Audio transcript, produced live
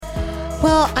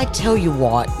Well, I tell you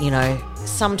what,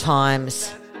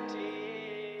 sometimes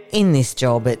in this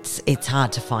job it's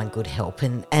hard to find good help.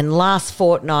 And last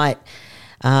fortnight,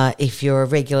 if you're a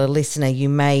regular listener, you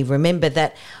may remember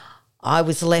that I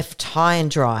was left high and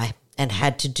dry and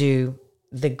had to do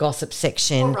the gossip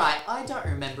section. All right, I don't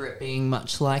remember it being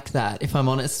much like that, if I'm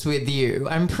honest with you.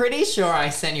 I'm pretty sure I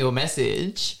sent you a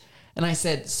message and I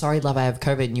said, sorry, love, I have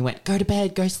COVID. And you went, go to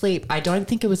bed, go sleep. I don't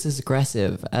think it was as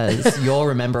aggressive as you're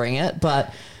remembering it,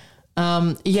 but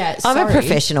yeah, sorry. I'm a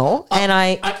professional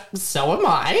and so am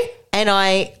I. And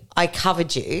I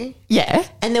covered you. Yeah.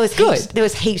 And there was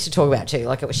heaps to talk about too.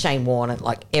 Like it was Shane Warne and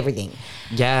like everything.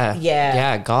 Yeah. Yeah.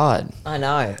 Yeah, God. I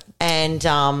know. And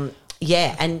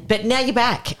but now you're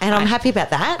back and I'm happy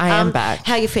about that. I am back.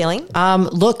 How are you feeling?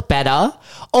 Look, better.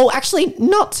 Oh, actually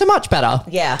not so much better.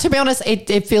 Yeah. To be honest,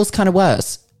 it feels kind of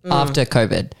worse after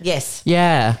COVID. Yes.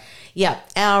 Yeah. Yeah.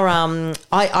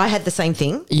 I had the same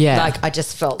thing. Yeah. Like I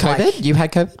just felt COVID? like. You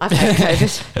had COVID? I've had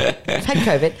COVID. I've had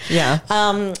COVID. Yeah.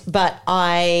 But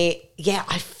I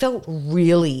felt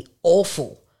really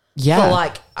awful. Yeah. For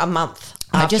like a month.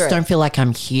 I just don't feel like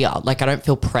I'm here. Like I don't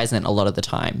feel present a lot of the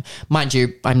time. Mind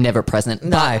you, I'm never present.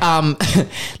 No. But,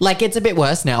 like it's a bit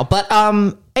worse now. But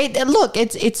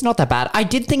it's not that bad. I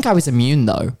did think I was immune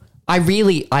though. I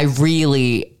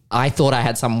thought I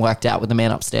had something worked out with the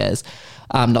man upstairs.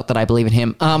 Not that I believe in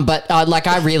him. But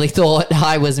I really thought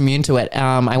I was immune to it.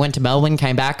 I went to Melbourne,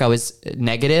 came back, I was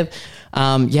negative.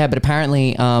 But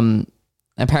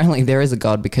apparently there is a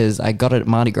God because I got it at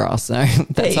Mardi Gras. So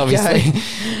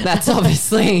that's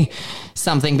obviously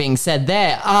something being said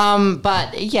there.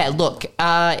 But yeah, look,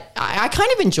 I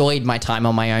kind of enjoyed my time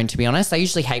on my own, to be honest. I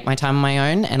usually hate my time on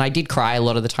my own, and I did cry a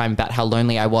lot of the time about how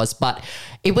lonely I was, but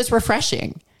it was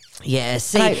refreshing. Yeah,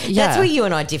 see, that's where you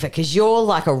and I differ because you're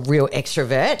like a real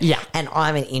extrovert and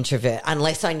I'm an introvert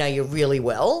unless I know you really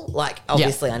well. Like,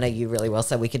 obviously I know you really well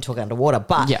so we can talk underwater.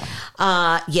 But,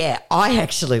 I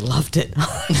actually loved it.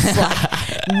 It's like,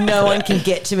 no one can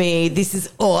get to me. This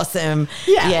is awesome.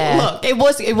 Yeah. Look, it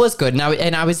was good.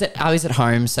 And I was at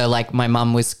home, so like my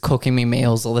mum was cooking me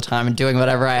meals all the time and doing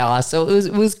whatever I asked. So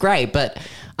it was great. But,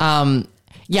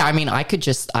 yeah, I mean, I could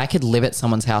live at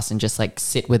someoe's house and just like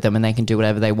sit with them and they can do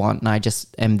whatever they want and I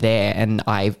just am there and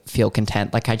I feel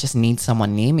content. Like I just need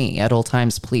someone near me at all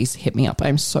times. Please hit me up.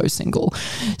 I'm so single.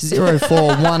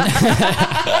 041.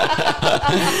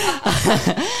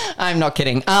 I'm not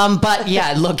kidding. But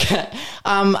yeah, look,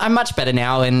 I'm much better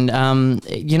now. And,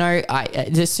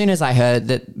 as soon as I heard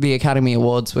that the Academy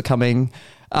Awards were coming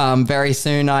very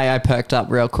soon, I perked up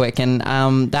real quick, and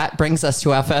that brings us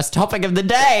to our first topic of the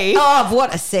day. Oh,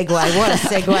 what a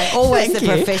segue. Always the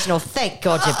professional. Thank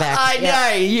God you're back. I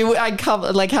know.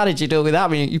 How did you do it without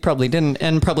me? You probably didn't,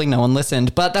 and probably no one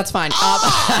listened, but that's fine.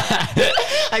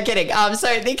 I'm kidding.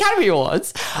 So the Academy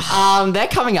Awards, they're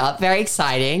coming up. Very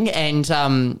exciting. And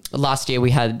last year we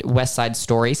had West Side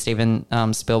Story, Steven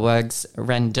Spielberg's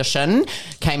rendition,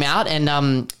 came out,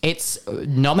 and it's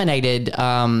nominated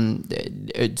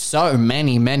so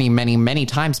many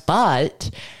times, but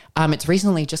it's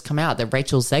recently just come out that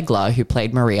Rachel Zegler, who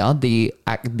played Maria, the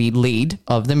lead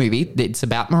of the movie, it's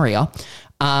about Maria,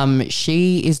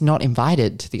 she is not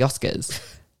invited to the Oscars.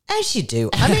 As you do.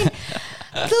 I mean,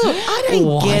 look,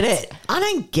 I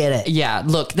don't get it. Yeah,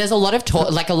 look, there's a lot of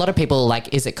talk, like a lot of people are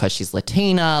like, is it because she's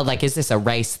Latina? Like, is this a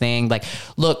race thing? Like,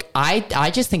 look, I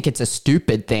just think it's a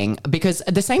stupid thing because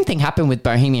the same thing happened with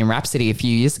Bohemian Rhapsody a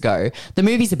few years ago. The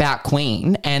movie's about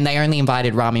Queen and they only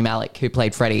invited Rami Malek, who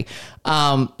played Freddie.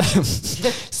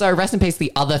 So rest in peace,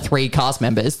 the other three cast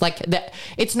members. Like,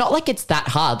 it's not like it's that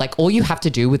hard. Like, all you have to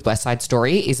do with West Side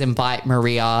Story is invite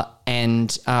Maria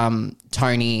and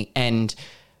Tony and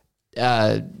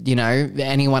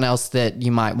anyone else that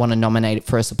you might want to nominate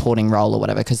for a supporting role or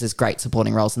whatever, because there's great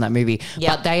supporting roles in that movie.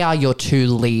 Yep. But they are your two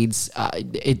leads.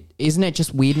 Isn't it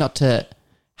just weird not to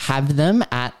have them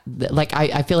at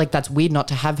I feel like that's weird not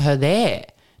to have her there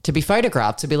to be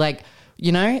photographed, to be like,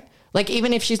 like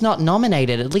even if she's not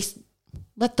nominated, at least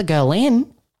let the girl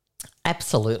in.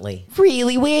 Absolutely.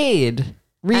 Really weird.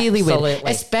 Really Absolutely. weird,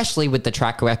 especially with the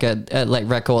track record that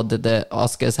the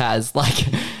Oscars has. Like,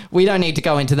 we don't need to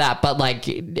go into that, but like,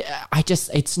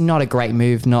 it's not a great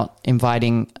move not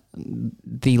inviting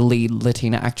the lead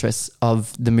Latina actress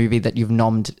of the movie that you've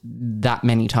nommed that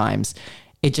many times.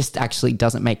 It just actually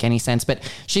doesn't make any sense. But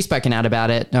she's spoken out about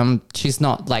it. She's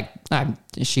not like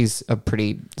she's a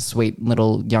pretty sweet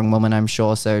little young woman, I'm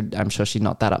sure. So I'm sure she's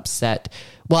not that upset.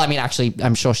 Well, I mean, actually,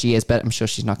 I'm sure she is, but I'm sure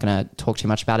she's not going to talk too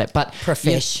much about it. But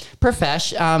Profesh.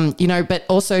 But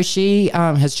also she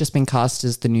has just been cast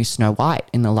as the new Snow White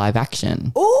in the live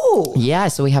action. Ooh. Yeah,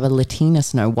 so we have a Latina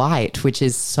Snow White, which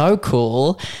is so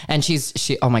cool. And she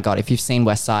oh my God, if you've seen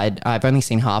West Side, I've only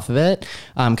seen half of it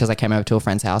because I came over to a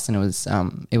friend's house and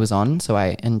it was on, so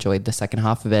I enjoyed the second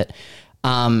half of it.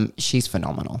 She's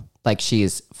phenomenal. Like, she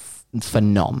is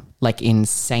like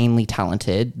insanely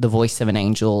talented, the voice of an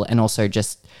angel, and also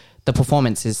just the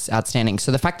performance is outstanding.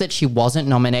 So the fact that she wasn't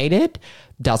nominated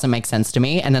doesn't make sense to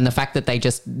me. And then the fact that they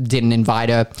just didn't invite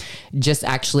her just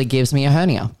actually gives me a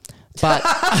hernia. But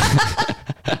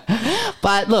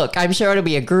but look, I'm sure it'll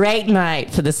be a great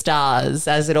night for the stars,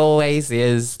 as it always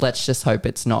is. Let's just hope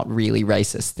it's not really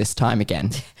racist this time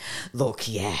again. Look,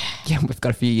 yeah. Yeah, we've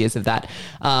got a few years of that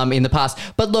in the past.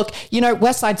 But look,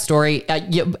 West Side Story,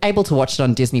 you're able to watch it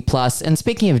on Disney Plus. And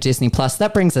speaking of Disney Plus,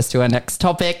 that brings us to our next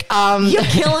topic. You're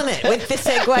killing it with the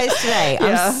segues today.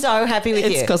 Yeah. I'm so happy with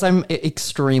you. It's because I'm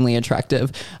extremely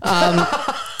attractive.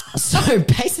 So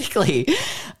basically,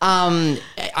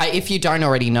 if you don't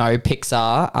already know,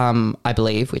 Pixar, I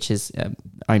believe, which is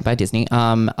owned by Disney,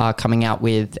 are coming out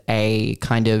with a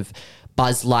kind of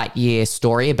Buzz Lightyear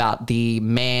story about the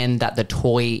man that the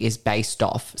toy is based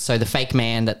off. So the fake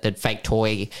man that the fake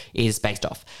toy is based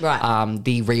off. Right.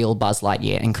 The real Buzz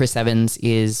Lightyear. And Chris Evans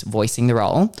is voicing the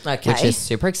role, which is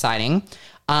super exciting.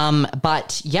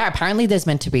 But yeah, apparently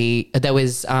there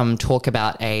was talk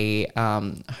about a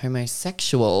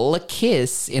homosexual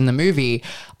kiss in the movie,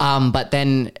 but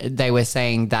then they were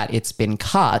saying that it's been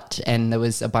cut, and there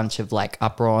was a bunch of like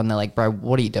uproar, and they're like, bro,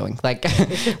 what are you doing? Like,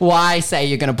 why say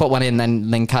you're going to put one in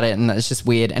then cut it? And it's just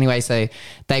weird. Anyway, so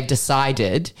they've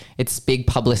decided, it's big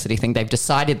publicity thing, they've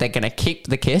decided they're going to keep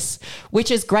the kiss, which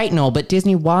is great and all, but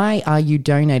Disney, why are you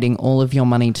donating all of your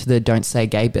money to the Don't Say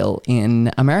Gay bill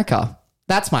in America?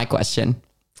 That's my question. And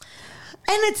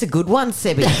it's a good one,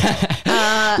 Sebi.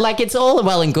 Like, it's all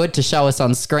well and good to show us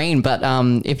on screen, but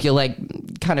if you're like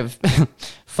kind of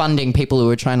funding people who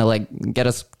are trying to like get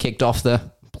us kicked off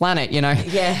the planet,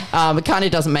 Yeah. It kind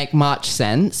of doesn't make much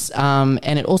sense.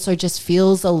 And it also just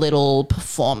feels a little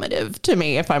performative to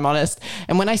me, if I'm honest.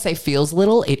 And when I say feels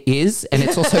little, it is. And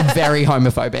it's also very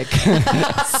homophobic.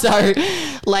 So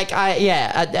like,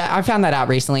 I found that out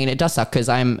recently, and it does suck because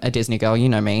I'm a Disney girl. You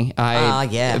know me.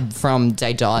 From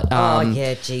day dot.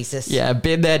 Jesus. Yeah,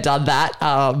 been there, done that.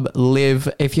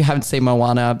 If you haven't seen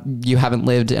Moana, you haven't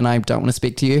lived, and I don't want to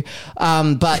speak to you.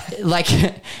 But like,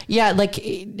 yeah, like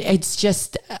it's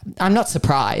just, I'm not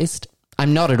surprised.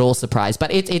 I'm not at all surprised,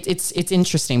 but it's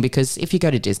interesting because if you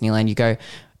go to Disneyland, you go,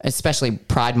 especially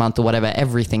Pride Month or whatever,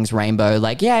 everything's rainbow.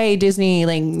 Like, yay, Disney,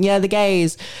 like, yeah, the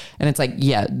gays. And it's like,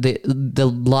 yeah, the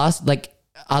last, like,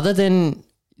 other than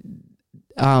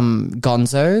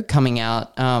Gonzo coming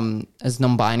out as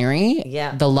non-binary,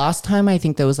 yeah, the last time I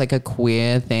think there was like a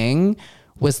queer thing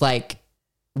was like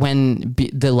when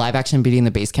the live action Beauty and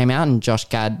the Beast came out, and Josh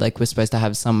Gad like was supposed to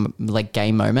have some like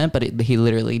gay moment, but he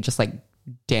literally just like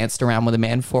danced around with a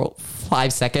man for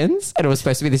 5 seconds, and it was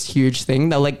supposed to be this huge thing.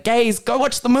 They're like, gays, go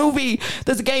watch the movie,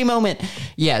 there's a gay moment.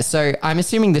 Yeah, so I'm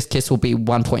assuming this kiss will be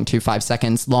 1.25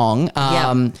 seconds long.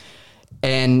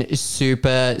 And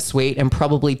super sweet, and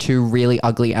probably two really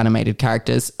ugly animated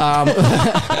characters.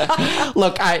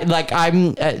 Look,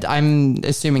 I'm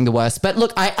assuming the worst, but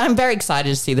look, I'm very excited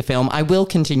to see the film. I will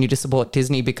continue to support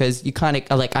Disney because you kind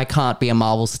of like, I can't be a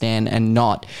Marvel stan and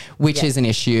not, which is an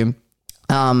issue.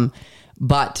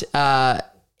 But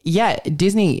yeah,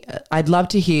 Disney, I'd love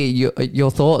to hear your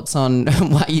thoughts on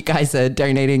why you guys are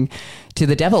donating to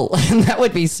the devil. That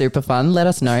would be super fun. Let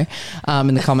us know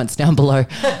in the comments down below.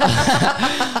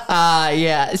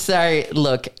 Yeah, so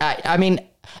look, I mean,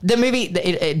 the movie,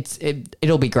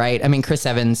 it'll be great. I mean, Chris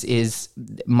Evans is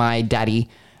my daddy.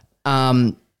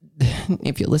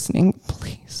 If you're listening,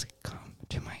 please come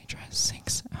to my address,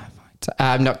 6.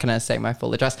 I'm not going to say my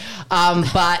full address,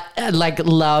 but like,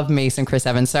 love me some Chris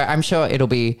Evans. So I'm sure it'll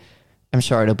be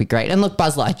great. And look,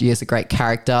 Buzz Lightyear is a great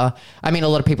character. I mean, a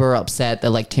lot of people are upset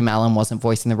that like Tim Allen wasn't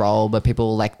voicing the role, but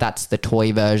people were like, that's the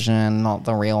toy version, not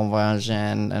the real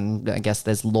version. And I guess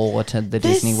there's lore to the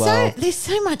Disney world. There's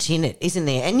so much in it, isn't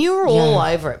there? And you're all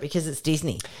over it because it's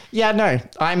Disney. Yeah, no,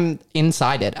 I'm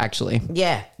inside it actually.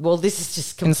 Yeah. Well, this is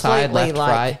just completely inside, left,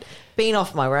 like right. Been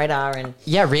off my radar. And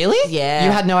yeah, really? Yeah.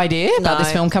 You had no idea about this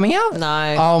film coming out?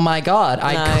 No. Oh my God.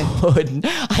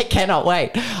 I cannot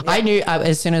wait. Yeah. I knew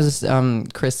as soon as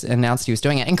Chris announced he was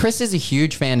doing it. And Chris is a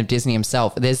huge fan of Disney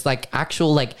himself. There's like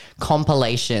actual like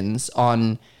compilations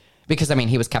on, because I mean,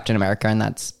 he was Captain America, and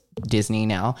that's Disney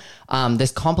now.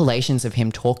 There's compilations of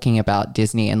him talking about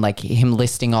Disney and like him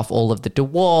listing off all of the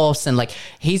dwarfs and like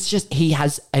he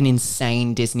has an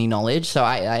insane Disney knowledge. So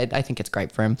I think it's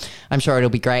great for him. I'm sure it'll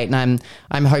be great, and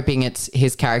I'm hoping it's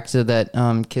his character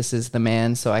that kisses the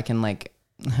man, so I can like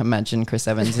imagine Chris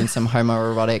Evans in some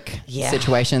homoerotic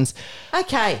situations.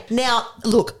 Okay. Now,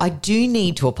 look, I do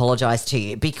need to apologise to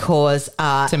you because...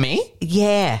 to me?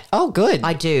 Yeah. Oh, good.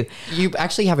 I do. You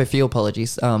actually have a few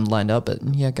apologies lined up, but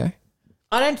yeah, go.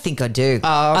 I don't think I do.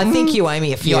 I think you owe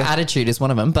me a few. Your attitude is one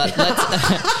of them, but let's...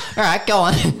 all right, go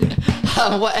on.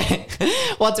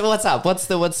 What's up? What's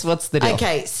the deal?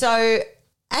 Okay, so...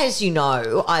 As you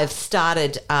know, I've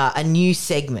started a new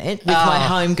segment with my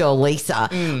homegirl Lisa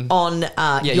on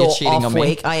your off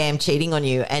week. I am cheating on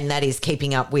you, and that is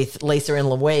keeping up with Lisa and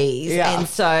Louise. Yeah. And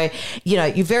so,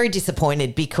 you're very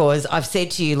disappointed because I've said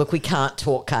to you, look, we can't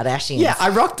talk Kardashians. Yeah,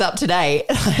 I rocked up today.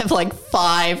 I have like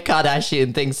 5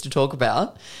 Kardashian things to talk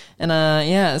about.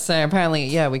 And so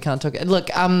apparently, we can't talk. Look,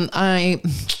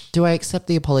 do I accept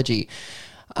the apology?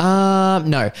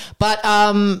 No, but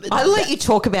I let you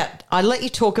talk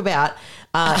about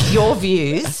your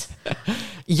views.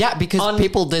 Yeah, because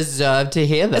people deserve to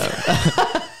hear them.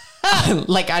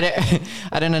 Like I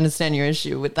don't understand your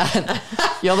issue with that.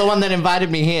 You're the one that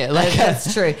invited me here. Like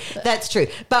That's true.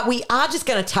 But we are just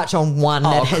going to touch on one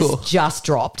that has just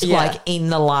dropped, like in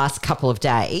the last couple of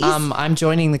days. I'm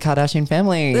joining the Kardashian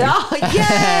family. Oh,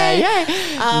 yay! Yay!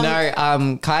 No,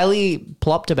 Kylie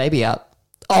plopped a baby out.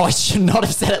 Oh, I should not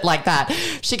have said it like that.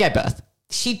 She gave birth.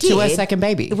 She did. To her second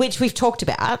baby. Which we've talked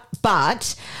about.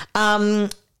 But on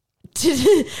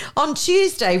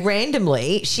Tuesday,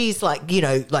 randomly, she's like,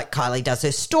 like Kylie does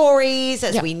her stories,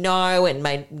 as we know, and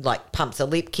pumps her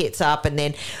lip kits up. And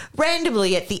then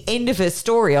randomly at the end of her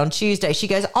story on Tuesday, she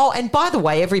goes, oh, and by the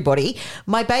way, everybody,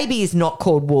 my baby is not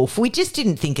called Wolf. We just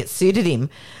didn't think it suited him.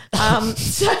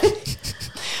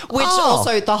 Which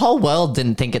also the whole world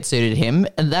didn't think it suited him.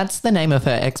 And that's the name of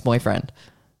her ex-boyfriend.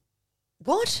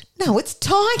 What? No, it's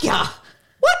Tiger.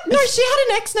 What? No, she had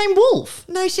an ex named Wolf.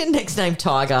 No, she had an ex named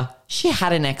Tiger. She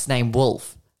had an ex named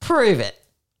Wolf. Prove it.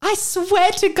 I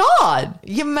swear to God.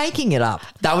 You're making it up.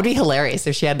 That would be hilarious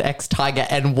if she had an ex Tiger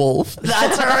and Wolf.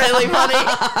 That's really funny.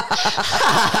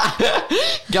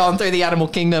 Going through the animal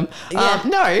kingdom. Yeah.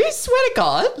 No, swear to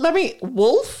God.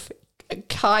 Wolf,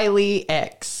 Kylie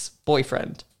ex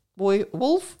boyfriend.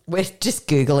 Wolf? We're just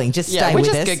Googling. Just stay with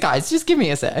us. Guys, just give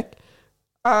me a sec.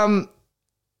 You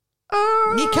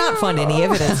can't find any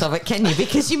evidence of it, can you?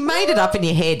 Because you made it up in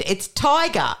your head. It's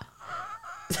Tiger.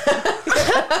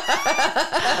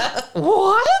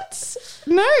 What?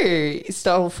 No.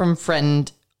 Stole from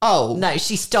friend. Oh. No,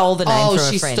 she stole the name from a friend.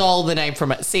 Oh, she stole the name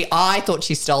from it. See, I thought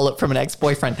she stole it from an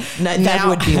ex-boyfriend. No, that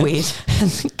would be weird.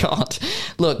 God.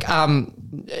 Look,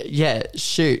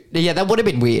 shoot. Yeah, that would have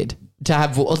been weird. To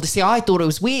have, see, I thought it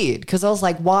was weird because I was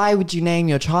like, why would you name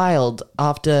your child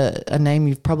after a name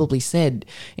you've probably said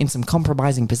in some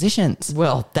compromising positions?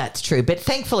 Well, that's true. But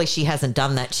thankfully she hasn't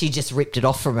done that. She just ripped it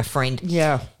off from a friend.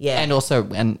 Yeah. Yeah. And also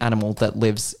an animal that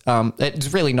lives,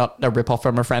 it's really not a rip-off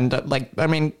from a friend.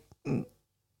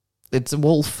 It's a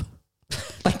wolf.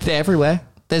 They're everywhere.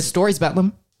 There's stories about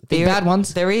them. Big bad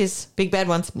ones. There is. Big bad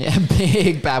ones. Yeah,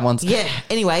 big bad ones. Yeah.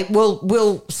 Anyway,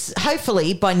 we'll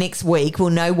hopefully by next week we'll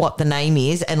know what the name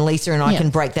is, and Lisa and I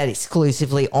can break that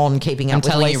exclusively on Keeping Up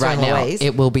with Lisa right and now, Louise.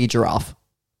 it will be giraffe.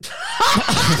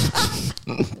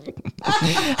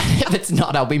 If it's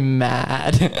not, I'll be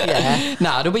mad. Yeah.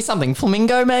 No, it'll be something.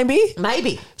 Flamingo, maybe?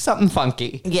 Maybe. Something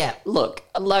funky. Yeah. Look,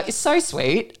 it's so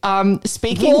sweet.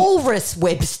 Speaking... Walrus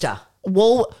Webster.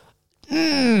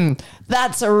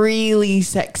 That's a really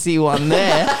sexy one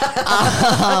there.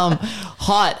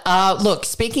 Hot. Look,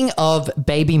 speaking of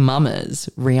baby mamas,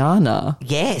 Rihanna.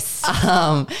 Yes.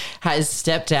 Has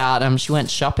stepped out. She went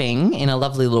shopping in a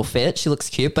lovely little fit. She looks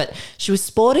cute, but she was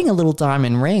sporting a little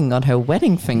diamond ring on her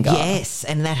wedding finger. Yes,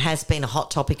 and that has been a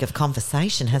hot topic of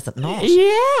conversation, has it not?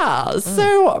 Yeah.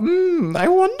 So I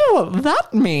wonder what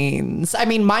that means. I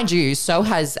mean, mind you, so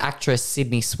has actress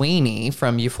Sydney Sweeney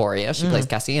from Euphoria. She plays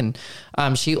Cassie, and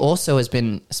she also has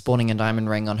been sporting a diamond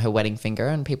ring on her wedding finger,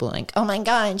 and people are like, oh my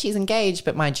God, she's engaged.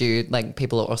 But mind you,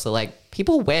 people are also like,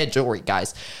 people wear jewelry,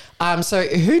 guys. So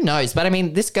who knows? But I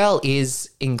mean, this girl is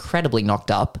incredibly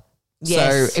knocked up.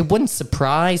 Yes. So it wouldn't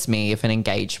surprise me if an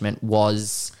engagement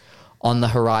was on the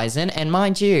horizon. And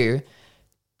mind you,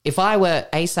 if I were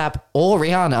ASAP or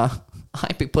Rihanna,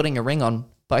 I'd be putting a ring on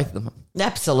both of them.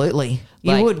 Absolutely.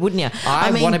 You would, wouldn't you?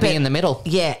 I want to be in the middle.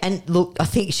 Yeah. And look, I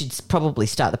think you should probably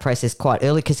start the process quite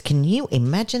early because can you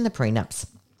imagine the prenups?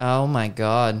 Oh, my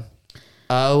God.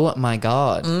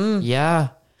 Yeah.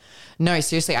 No,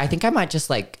 seriously, I think I might just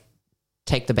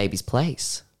take the baby's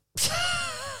place.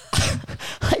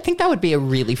 I think that would be a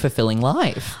really fulfilling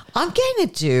life. I'm going to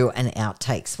do an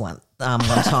outtakes one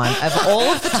time of all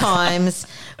of the times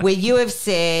where you have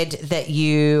said that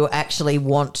you actually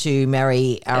want to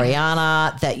marry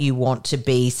Ariana, that you want to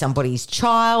be somebody's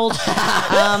child.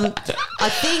 I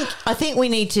think we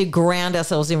need to ground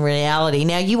ourselves in reality.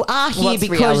 Now, you are here What's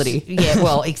because reality? Yeah,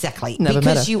 well, exactly. Never met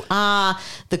because her. you are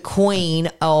the queen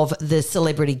of the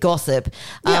celebrity gossip.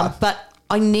 Yeah. But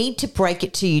I need to break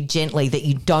it to you gently that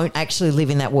you don't actually live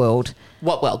in that world.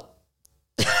 What world?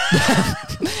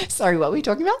 Sorry, what were we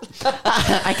talking about?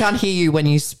 I can't hear you when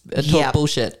you talk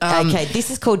bullshit. Okay,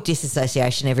 this is called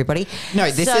disassociation, everybody. No,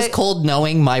 this is called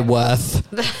knowing my worth,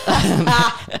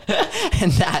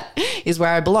 and that is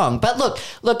where I belong. But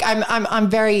look, I'm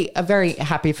very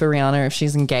happy for Rihanna if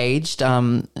she's engaged.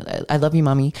 I love you,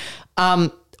 mummy.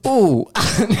 Ooh,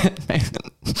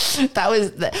 that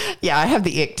was, I have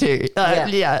the ick too.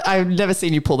 Yeah, I've never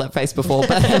seen you pull that face before,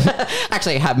 but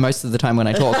actually I have most of the time when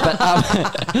I talk. But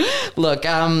look,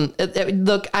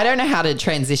 I don't know how to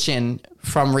transition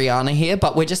from Rihanna here,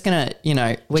 but we're just gonna,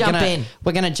 we're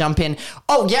gonna jump in.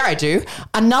 Oh yeah, I do.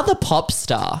 Another pop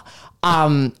star,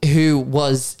 who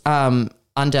was,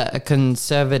 under a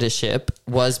conservatorship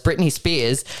was Britney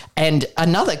Spears, and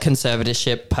another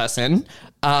conservatorship person.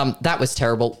 That was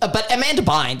terrible. But Amanda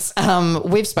Bynes,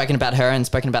 we've spoken about her and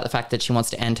spoken about the fact that she wants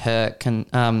to end her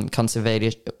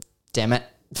conservatorship. Damn it.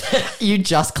 You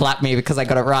just clapped me because I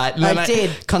got it right. I did.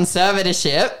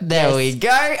 Conservatorship. There we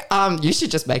go. You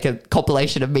should just make a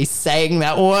compilation of me saying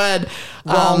that word.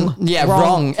 Wrong.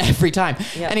 Wrong every time.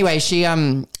 Yep. Anyway, she's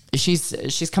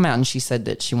come out and she said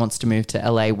that she wants to move to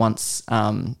LA once,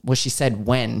 she said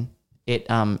when it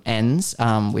ends,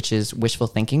 which is wishful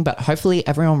thinking, but hopefully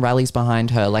everyone rallies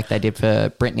behind her like they did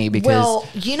for Britney because... Well,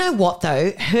 you know what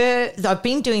though? I've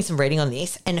been doing some reading on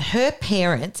this and her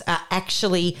parents are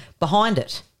actually behind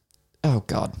it. Oh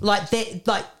God.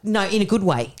 No, in a good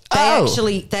way.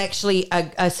 They actually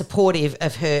are supportive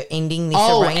of her ending this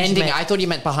arrangement. Ending. I thought you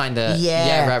meant behind the...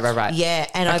 Yeah. Right. Yeah,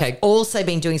 and I've also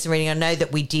been doing some reading. I know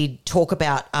that we did talk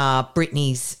about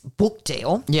Britney's book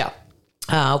deal. Yeah.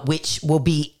 Which will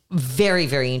be very,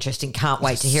 very interesting. Can't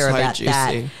wait to hear about juicy.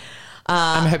 that.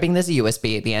 I'm hoping there's a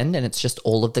USB at the end and it's just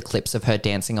all of the clips of her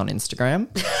dancing on Instagram.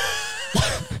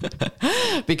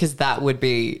 Because that would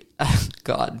be,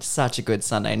 God, such a good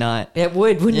Sunday night. It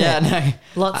would, wouldn't it? Yeah, no.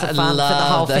 Lots of fun for the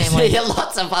whole family. Yeah,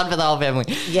 lots of fun for the whole family.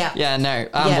 Yeah. Yeah, no.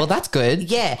 Well, that's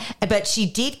good. Yeah, but she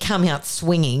did come out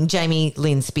swinging. Jamie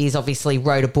Lynn Spears obviously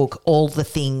wrote a book, All the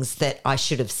Things That I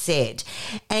Should Have Said.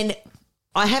 And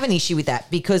I have an issue with that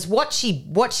because what she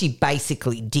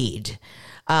basically did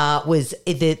was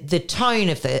the tone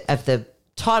of the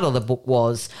title of the book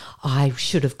was I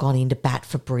should have gone into bat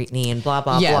for Britney and blah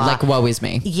blah blah. Yeah, like woe is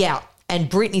me. Yeah, and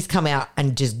Britney's come out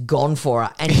and just gone for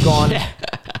her and gone.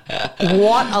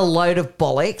 What a load of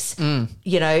bollocks!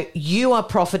 You are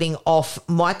profiting off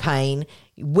my pain.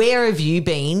 Where have you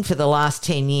been for the last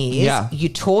 10 years? Yeah. You're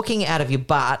talking out of your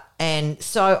butt. And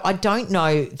so I don't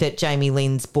know that Jamie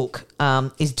Lynn's book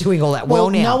is doing all that well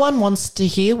now. No one wants to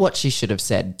hear what she should have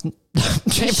said.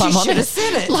 She should have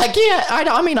said it. Like, yeah,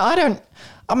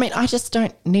 I just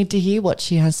don't need to hear what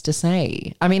she has to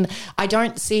say. I mean, I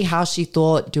don't see how she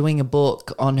thought doing a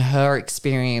book on her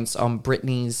experience on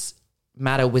Britney's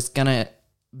matter was going to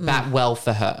bat well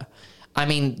for her. I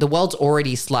mean, the world's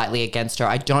already slightly against her.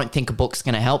 I don't think a book's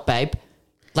going to help, babe.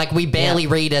 Like, we barely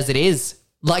read as it is.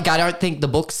 Like, I don't think the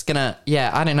book's going to... Yeah,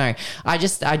 I don't know. I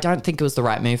don't think it was the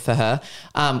right move for her.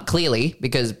 Clearly,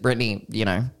 because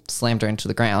Britney, slammed her into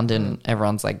the ground and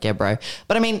everyone's like, yeah, bro.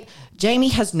 But, I mean, Jamie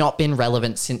has not been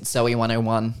relevant since Zoe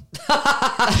 101.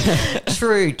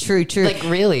 True. Like,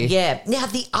 really? Yeah. Now,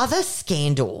 the other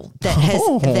scandal that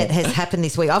has happened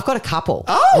this week, I've got a couple.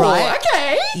 Oh, right?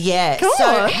 okay. Yeah. Come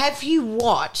on. Have you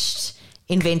watched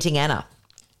Inventing Anna?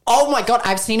 Oh, my God.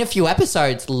 I've seen a few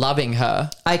episodes. Loving her.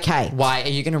 Okay. Why? Are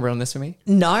you going to ruin this for me?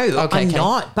 No, I'm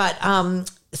not. But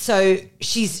so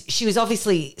she was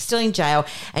obviously still in jail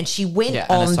and she went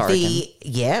on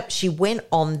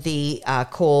the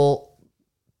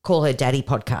Call Her Daddy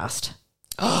podcast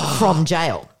from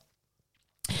jail.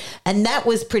 And that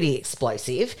was pretty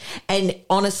explosive. And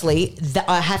honestly,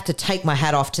 I have to take my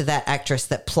hat off to that actress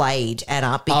that played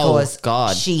Anna because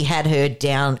she had her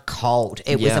down cold.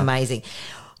 It was amazing.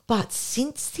 But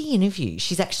since the interview,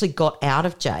 she's actually got out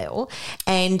of jail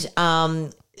and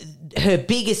her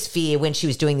biggest fear when she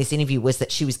was doing this interview was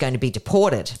that she was going to be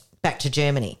deported back to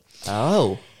Germany.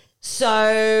 Oh.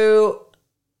 So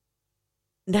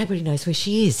nobody knows where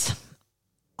she is.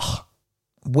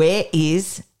 Where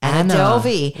is Anna? Anna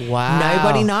Delvey. Wow.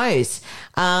 Nobody knows.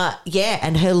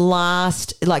 And her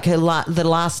the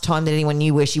last time that anyone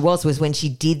knew where she was when she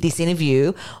did this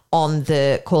interview on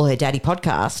the Call Her Daddy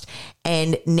podcast,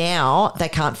 and now they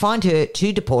can't find her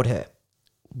to deport her.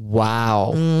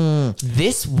 Wow.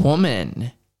 This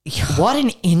woman... What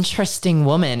an interesting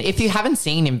woman. If you haven't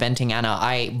seen Inventing Anna,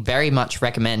 I very much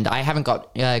recommend. I haven't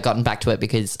gotten back to it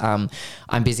because I'm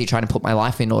busy trying to put my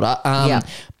life in order.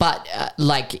 But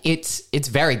it's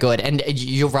very good. And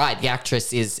you're right. The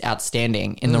actress is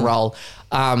outstanding in the role.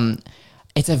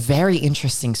 It's a very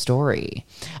interesting story.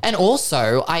 And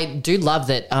also, I do love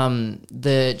that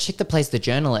the chick that plays the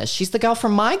journalist, she's the girl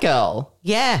from My Girl.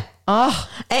 Yeah. Oh.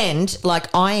 And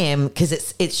I am, because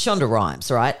it's Shonda Rhimes,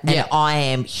 right? And I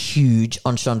am huge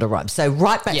on Shonda Rhimes. So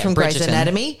right back from Grey's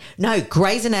Anatomy. No,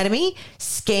 Grey's Anatomy,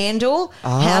 Scandal,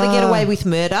 How to Get Away with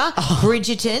Murder,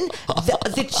 Bridgerton.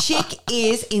 The chick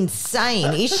is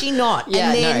insane, is she not?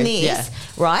 Yeah, and then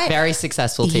right? Very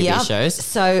successful TV shows.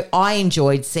 So I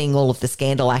enjoyed seeing all of the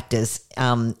Scandal actors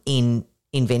in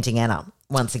Inventing Anna.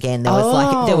 Once again, it was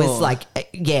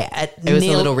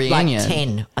a little reunion.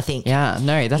 10, I think. Yeah,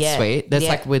 no, that's sweet. That's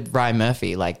like with Ryan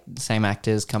Murphy, same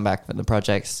actors come back for the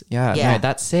projects. Yeah, no,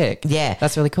 that's sick. Yeah.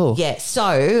 That's really cool. Yeah,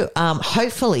 so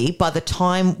hopefully by the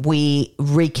time we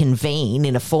reconvene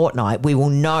in a fortnight, we will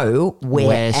know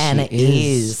where Anna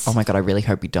is. Oh my God, I really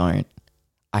hope we don't.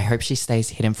 I hope she stays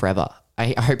hidden forever.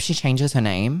 I hope she changes her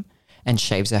name and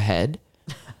shaves her head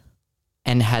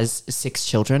and has 6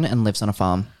 children and lives on a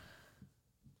farm.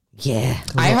 Yeah.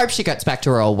 I hope she gets back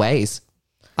to her old ways.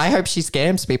 I hope she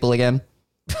scams people again.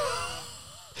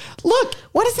 Look,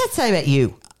 what does that say about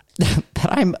you? That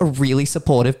I'm a really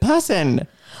supportive person.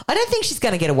 I don't think she's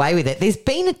going to get away with it. There's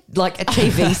been a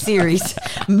TV series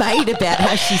made about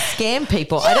how she scammed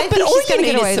people. I don't think she's going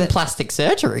to get away with it. Plastic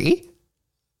surgery.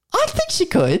 I think she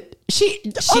could. She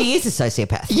is a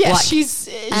sociopath. Yeah, she's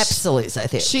absolute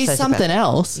sociopath. She's something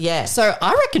else. Yeah. So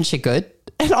I reckon she could.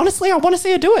 And honestly, I want to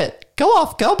see her do it. Go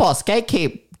off, girl boss,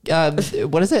 gatekeep.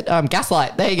 What is it?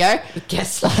 Gaslight. There you go.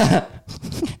 Gaslight.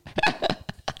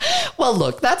 Well,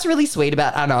 look, that's really sweet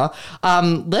about Anna.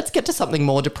 Let's get to something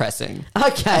more depressing.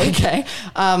 Okay.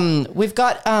 We've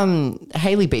got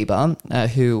Hailey Bieber,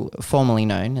 who formerly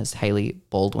known as Hailey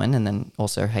Baldwin, and then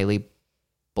also Hailey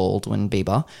Baldwin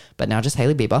Bieber, but now just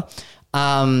Hailey Bieber.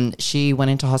 She went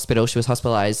into hospital. She was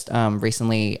hospitalized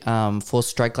recently for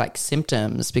stroke-like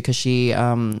symptoms because she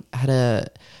had a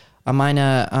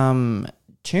minor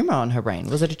tumor on her brain.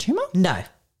 Was it a tumor? No.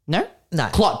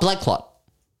 Blood clot.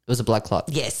 It was a blood clot.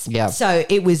 Yes. Yeah. So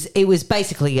it was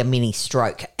basically a mini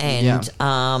stroke, and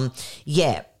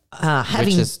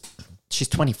she's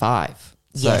 25.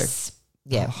 Yes.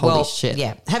 Yeah. Holy shit.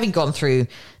 Yeah. Having gone through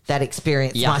that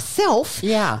experience myself.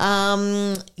 Yeah.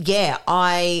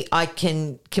 I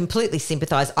can completely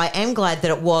sympathise. I am glad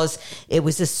that it was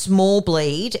a small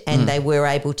bleed and they were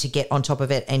able to get on top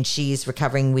of it, and she's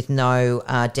recovering with no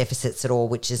deficits at all,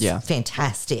 which is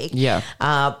fantastic. Yeah.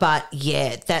 But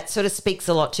that sort of speaks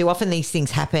a lot too. Often these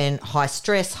things happen, high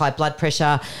stress, high blood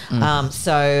pressure.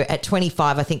 So at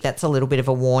 25, I think that's a little bit of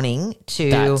a warning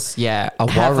to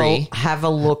worry. Have a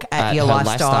look at your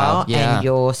lifestyle and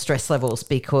your stress levels,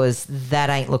 because that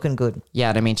ain't looking good. Yeah,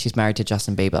 and I mean, she's married to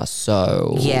Justin Bieber,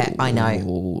 so... Yeah, I know.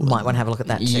 Might want to have a look at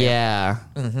that too. Yeah.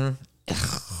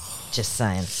 Just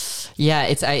saying. Yeah,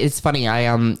 it's funny.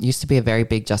 I used to be a very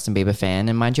big Justin Bieber fan,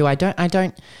 and mind you, I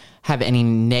don't have any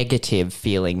negative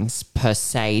feelings per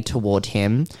se toward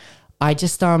him. I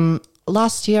just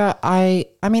last year I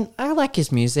mean, I like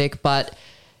his music, but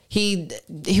he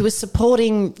was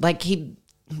supporting, he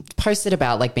posted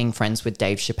about being friends with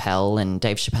Dave Chappelle, and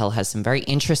Dave Chappelle has some very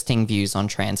interesting views on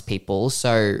trans people.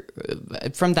 So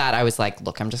from that, I was like,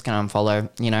 look, I'm just going to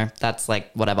unfollow, that's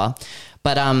whatever.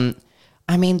 But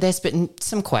I mean, there's been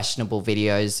some questionable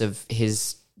videos of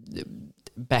his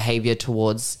behavior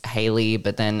towards Hailey,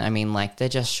 but then, I mean, they're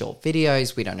just short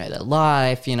videos. We don't know their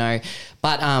life,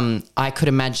 But I could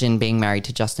imagine being married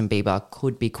to Justin Bieber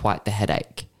could be quite the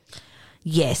headache.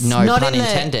 Yes. No pun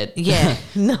intended. Yeah.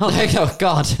 No. Oh,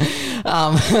 God.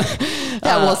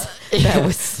 That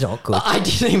was not good. I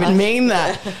didn't even mean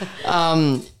that.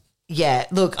 Yeah.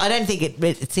 Look, I don't think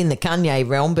it's in the Kanye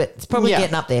realm, but it's probably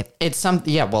getting up there. It's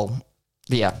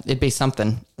it'd be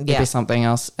something. It'd Yeah. be something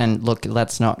else. And look,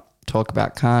 let's not talk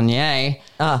about Kanye.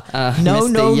 No,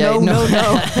 no, Yeah, no, no,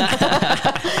 no.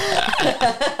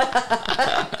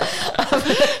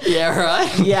 Yeah,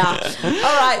 right. Yeah. All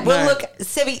right. Well, look,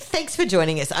 Sebi, thanks for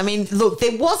joining us. I mean, look,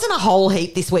 there wasn't a whole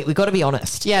heap this week. We've got to be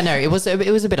honest. Yeah, no, it was a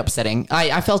bit upsetting.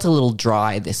 I felt a little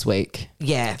dry this week.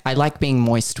 Yeah. I like being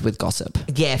moist with gossip.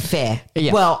 Yeah, fair.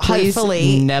 Yeah. Well, Please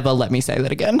hopefully. never let me say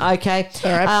that again. Okay.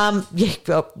 All right. Yeah,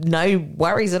 well, no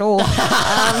worries at all.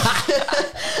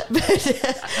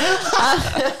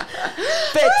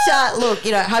 But look,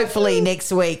 you know, hopefully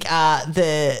next week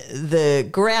the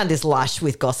ground is lush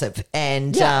with gossip,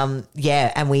 and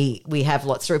and we have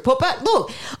lots to report. But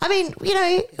look, I mean, you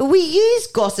know, we use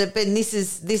gossip, and this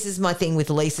is my thing with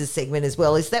Lisa's segment as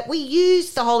well, is that we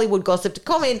use the Hollywood gossip to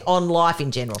comment on life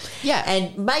in general,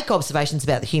 and make observations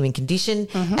about the human condition,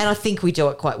 and I think we do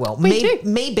it quite well.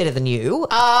 Me better than you.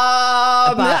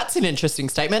 That's an interesting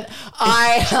statement.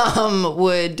 I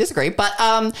would disagree, but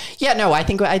I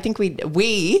think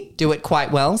we do it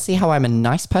quite well. See how I'm a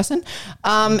nice person.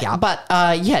 But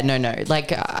I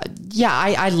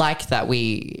like that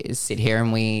we sit here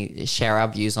and we share our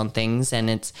views on things, and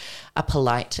it's a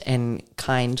polite and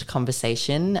kind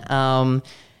conversation. And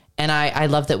I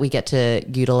love that we get to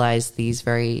utilize these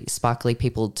very sparkly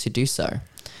people to do so.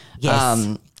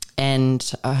 Yes. And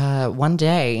one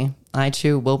day I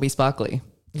too will be sparkly.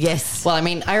 Yes. Well, I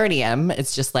mean, I already am.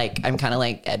 It's just like I'm kind of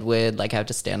like Edward. Like I have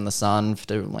to stand in the sun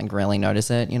to like really notice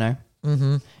it, you know?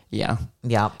 Mm-hmm. Yeah.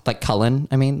 Yeah. Like Cullen,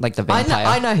 I mean, like the vampire.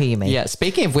 I know who you mean. Yeah.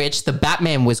 Speaking of which, the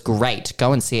Batman was great.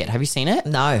 Go and see it. Have you seen it?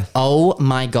 No. Oh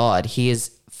my God. He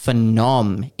is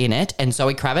phenom in it. And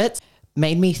Zoe Kravitz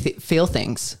made me feel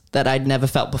things that I'd never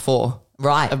felt before.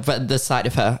 Right. But the sight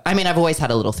of her. I mean, I've always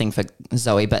had a little thing for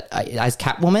Zoe, but as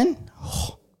Catwoman...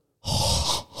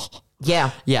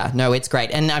 Yeah. Yeah, no, it's great.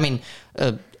 And I mean,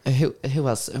 who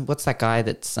else? What's that guy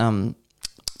that's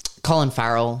Colin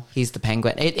Farrell? He's the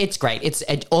Penguin. It's great. It's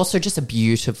also just a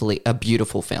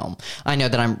beautiful film. I know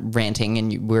that I'm ranting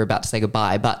and we're about to say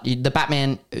goodbye, but the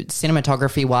Batman,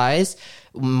 cinematography wise,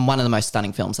 one of the most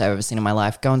stunning films I've ever seen in my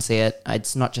life. Go and see it.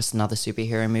 It's not just another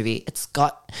superhero movie. It's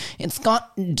got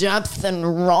depth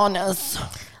and rawness.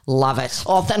 Love it.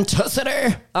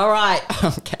 Authenticity. All right.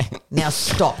 Okay. Now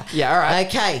stop. Yeah, all right.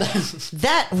 Okay.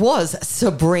 That was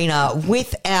Sebrina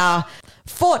with our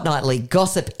fortnightly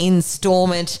gossip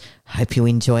installment. Hope you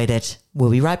enjoyed it.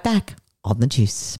 We'll be right back on The Juice.